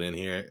sprinkled in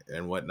here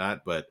and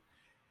whatnot. But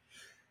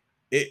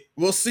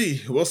we'll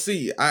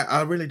see.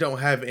 I really don't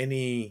have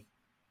any.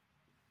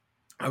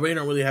 I really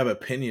don't really have an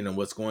opinion on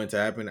what's going to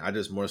happen. I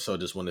just more so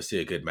just want to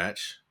see a good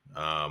match.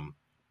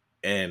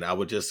 And I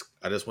just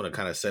want to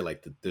kind of say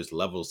like there's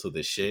levels to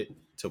this shit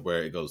to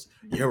where it goes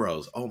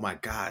Euros. Oh my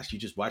gosh, you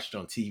just watched it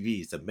on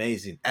TV. It's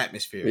amazing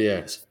atmosphere. Yeah,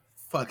 it's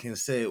fucking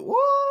sick. Woo!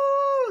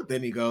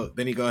 Then you go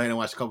ahead and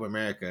watch Copa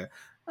America.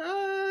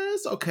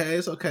 It's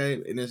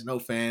okay. And there's no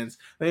fans.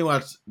 Then you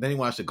watch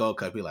the Gold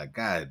Cup. You're like,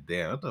 God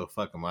damn, what the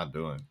fuck am I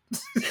doing?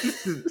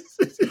 Is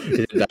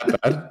it that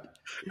bad?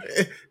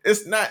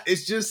 It's not.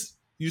 It's just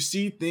you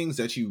see things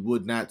that you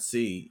would not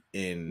see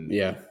in.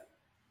 Yeah.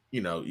 You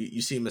know,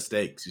 you see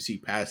mistakes, you see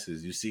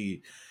passes, you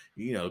see,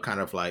 kind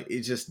of like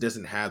it just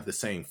doesn't have the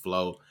same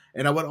flow.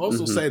 And I would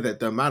also say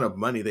that the amount of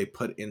money they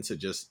put into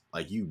just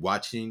like you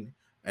watching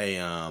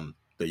the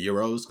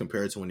Euros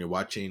compared to when you're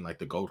watching like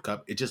the Gold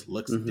Cup, it just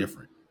looks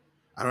different.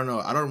 I don't know.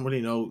 I don't really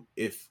know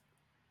if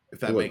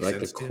that makes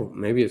sense.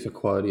 Maybe it's a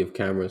quality of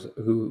cameras.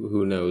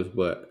 Who knows?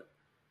 But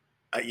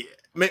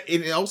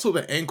and also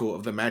the angle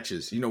of the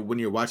matches. When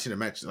you're watching a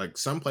match, like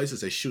some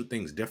places they shoot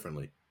things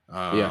differently.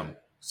 Yeah.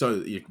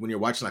 So when you're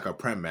watching like a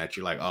Prem match,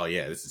 you're like, oh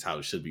yeah, this is how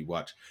it should be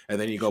watched. And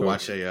then you go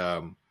watch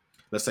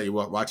let's say you're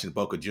watching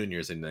Boca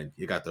Juniors and then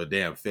you got the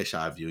damn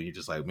fisheye view and you're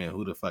just like, man,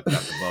 who the fuck got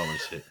the ball and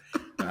shit?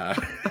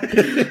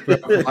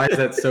 Why is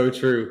that so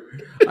true?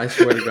 I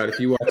swear to God, if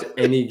you watch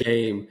any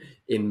game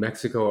in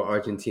Mexico or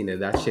Argentina,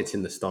 that shit's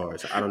in the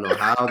stars. I don't know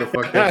how the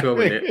fuck they're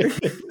filming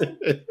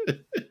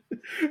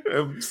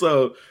it.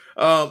 So,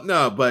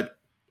 no, but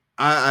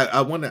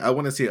I want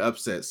to see an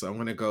upset, so I'm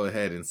going to go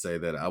ahead and say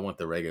that I want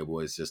the Reggae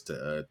Boys just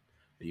to,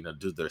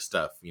 do their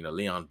stuff.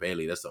 Leon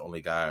Bailey, that's the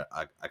only guy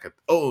I could.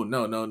 Oh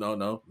no,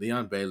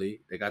 Leon Bailey.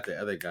 They got the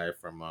other guy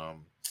from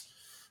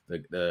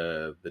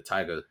the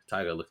tiger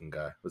looking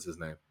guy. What's his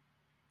name?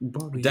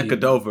 Bobby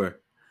Decordova.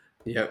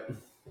 Yep,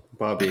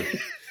 Bobby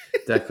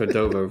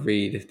Decordova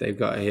Reed. They've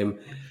got him.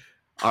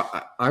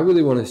 I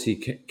really want to see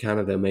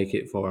Canada make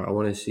it far. I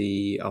want to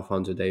see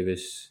Alphonso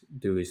Davies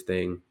do his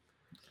thing.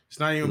 He's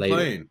not even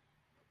playing.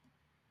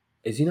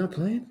 Is he not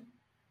playing?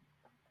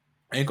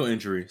 Ankle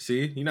injury.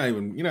 See, you're not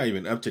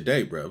even up to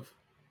date, bro.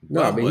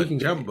 No, I mean he can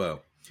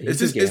Jumbo. Is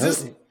this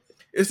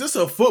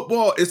a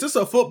football? Is this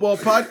a football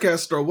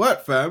podcast or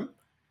what, fam?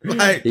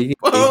 Like he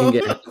can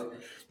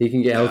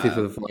get healthy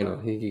for the final.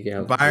 He can get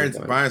healthy.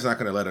 Bayern's not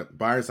gonna let him.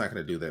 Bayern's not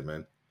gonna do that,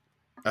 man.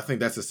 I think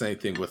that's the same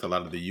thing with a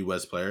lot of the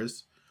U.S.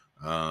 players.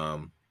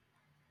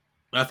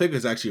 I think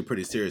it's actually a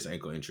pretty serious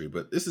ankle injury,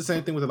 but it's the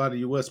same thing with a lot of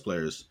U.S.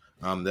 players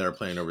that are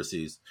playing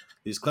overseas.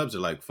 These clubs are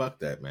like, "Fuck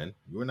that, man.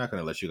 We're not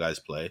going to let you guys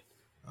play.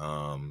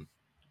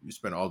 You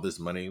spend all this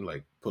money.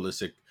 Like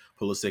Pulisic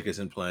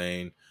isn't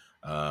playing.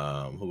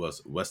 Who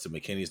else? Weston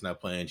McKennie's not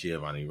playing.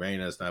 Giovanni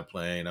Reina's not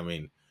playing. I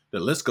mean, the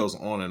list goes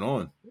on and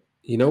on.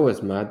 You know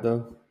what's mad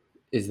though?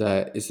 Is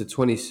that it's the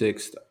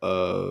 26th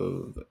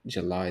of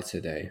July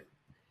today.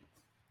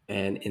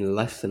 And in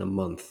less than a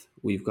month,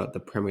 we've got the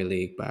Premier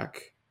League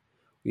back.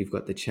 We've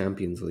got the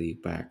Champions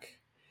League back.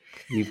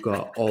 We've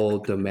got all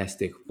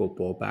domestic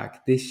football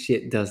back. This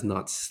shit does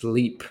not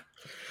sleep.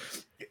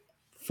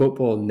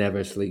 Football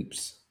never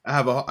sleeps. I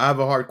have a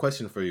hard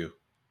question for you.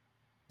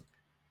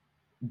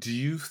 Do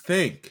you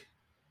think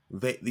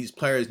these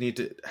players need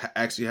to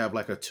actually have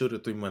like a 2 to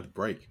 3 month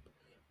break?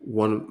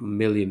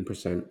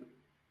 1,000,000%.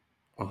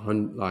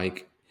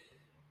 Like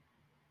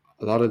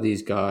a lot of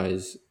these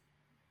guys,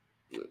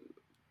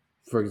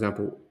 for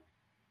example,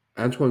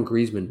 Antoine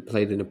Griezmann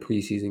played in a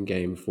preseason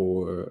game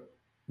for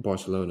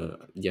Barcelona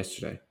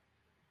yesterday.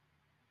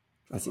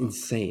 That's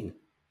insane.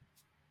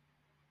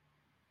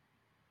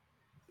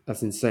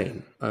 That's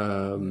insane.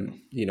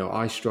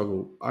 I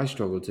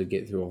struggle to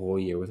get through a whole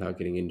year without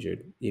getting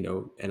injured,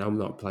 and I'm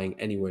not playing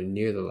anywhere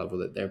near the level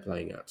that they're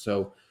playing at.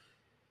 So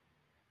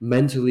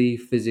mentally,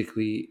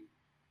 physically,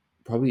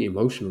 probably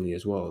emotionally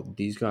as well,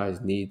 these guys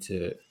need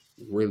to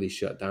really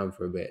shut down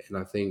for a bit. And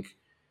I think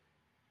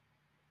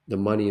the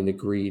money and the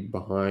greed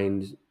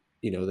behind,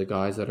 the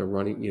guys that are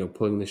running,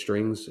 pulling the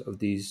strings of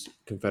these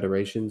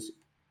confederations,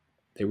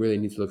 they really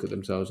need to look at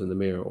themselves in the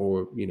mirror,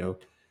 or,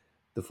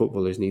 the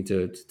footballers need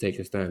to take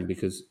a stand,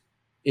 because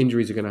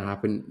injuries are going to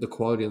happen. The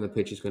quality on the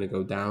pitch is going to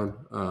go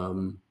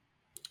down.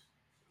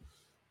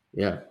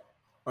 Yeah.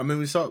 I mean,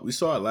 we saw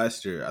it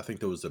last year. I think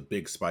there was a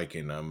big spike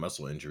in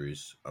muscle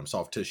injuries,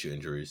 soft tissue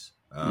injuries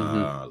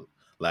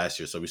last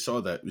year. So we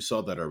saw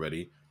that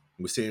already.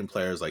 We're seeing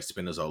players like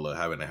Spinazzola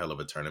having a hell of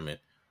a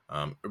tournament.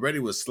 Already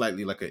was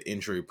slightly like an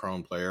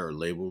injury-prone player, or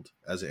labeled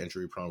as an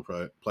injury-prone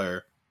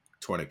player,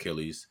 torn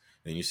Achilles.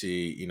 And you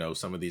see,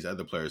 some of these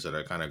other players that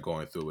are kind of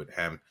going through it.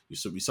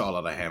 We saw a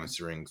lot of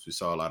hamstrings. We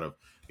saw a lot of,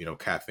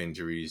 calf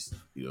injuries,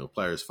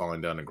 players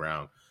falling down the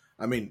ground.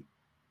 I mean,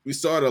 we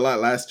saw it a lot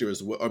last year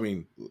as well. I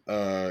mean,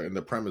 in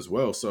the Prem as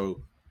well.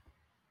 So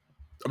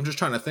I'm just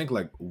trying to think,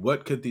 like,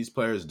 what could these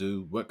players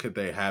do? What could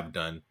they have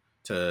done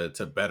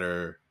to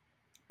better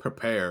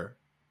prepare,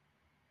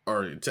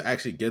 or to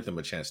actually give them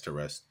a chance to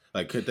rest?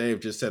 Like, could they have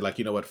just said, like,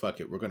 you know what,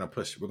 fuck it, we're gonna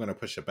push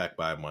it back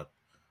by a month,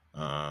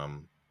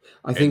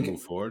 I think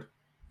move forward?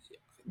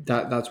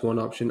 That's one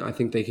option. I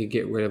think they could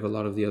get rid of a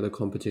lot of the other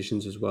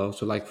competitions as well.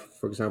 So, like,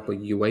 for example,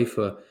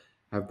 UEFA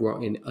have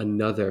brought in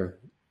another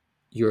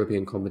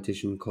European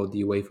competition called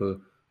the UEFA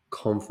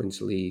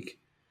Conference League.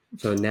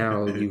 So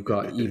now you've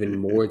got even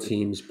more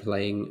teams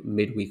playing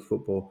midweek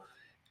football.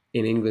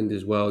 In England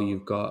as well,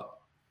 you've got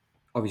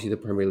obviously the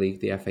Premier League,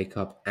 the FA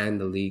Cup, and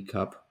the League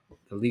Cup.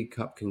 The League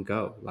Cup can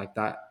go like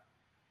that.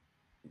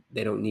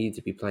 They don't need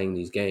to be playing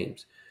these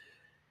games.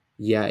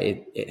 Yeah,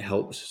 it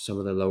helps some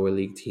of the lower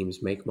league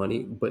teams make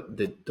money, but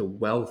the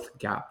wealth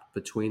gap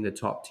between the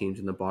top teams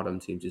and the bottom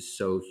teams is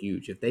so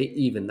huge. If they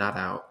even that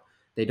out,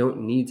 they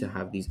don't need to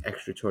have these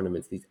extra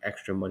tournaments, these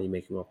extra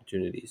money-making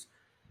opportunities.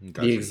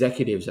 Gotcha. The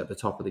executives at the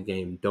top of the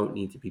game don't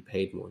need to be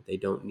paid more. They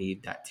don't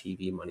need that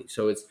TV money.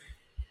 So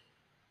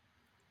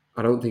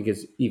I don't think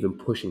it's even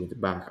pushing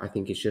it back. I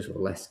think it's just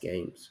less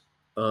games.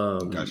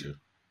 Gotcha.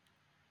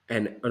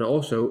 And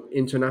also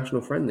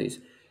international friendlies.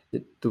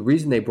 The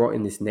reason they brought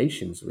in this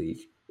Nations League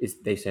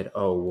is they said,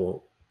 oh,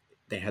 well,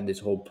 they had this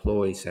whole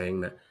ploy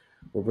saying that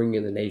we're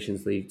bringing the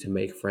Nations League to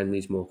make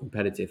friendlies more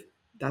competitive.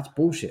 That's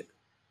bullshit.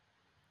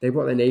 They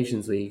brought the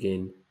Nations League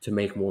in to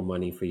make more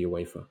money for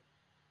UEFA.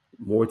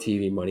 More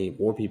TV money,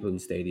 more people in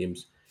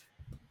stadiums.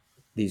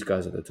 These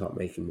guys at the top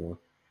making more.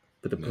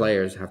 But the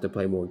players have to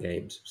play more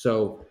games.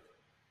 So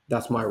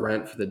that's my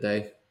rant for the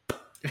day.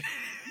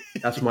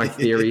 That's my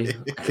theory.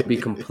 I could be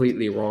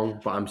completely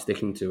wrong, but I'm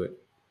sticking to it.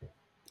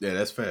 Yeah,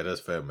 that's fair.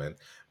 That's fair, man.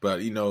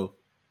 But,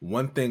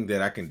 one thing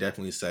that I can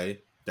definitely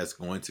say that's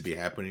going to be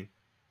happening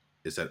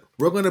is that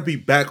we're going to be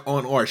back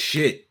on our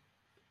shit.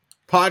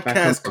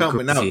 Podcast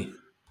coming out.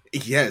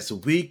 Yes,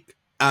 week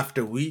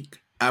after week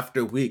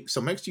after week.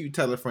 So make sure you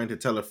tell a friend to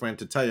tell a friend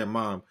to tell your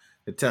mom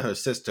to tell her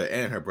sister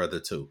and her brother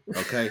too.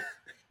 Okay?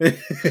 Like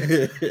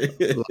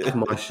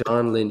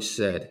Marshawn Lynch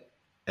said,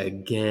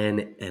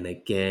 again and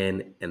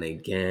again and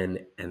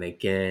again and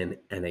again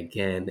and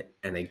again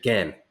and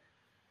again.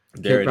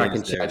 Kickback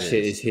and Chat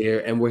Shit is here,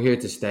 and we're here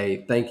to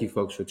stay. Thank you,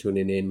 folks, for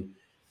tuning in.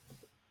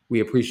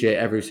 We appreciate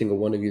every single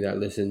one of you that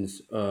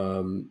listens.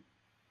 The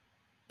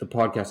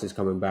podcast is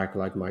coming back,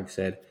 like Mike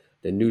said.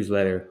 The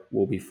newsletter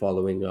will be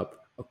following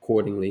up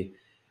accordingly.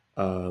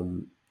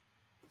 Spotify,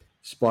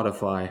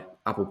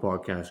 Apple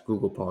Podcasts,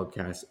 Google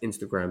Podcasts,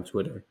 Instagram,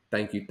 Twitter.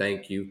 Thank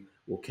you.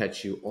 We'll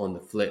catch you on the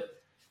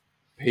flip.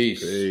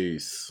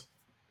 Peace.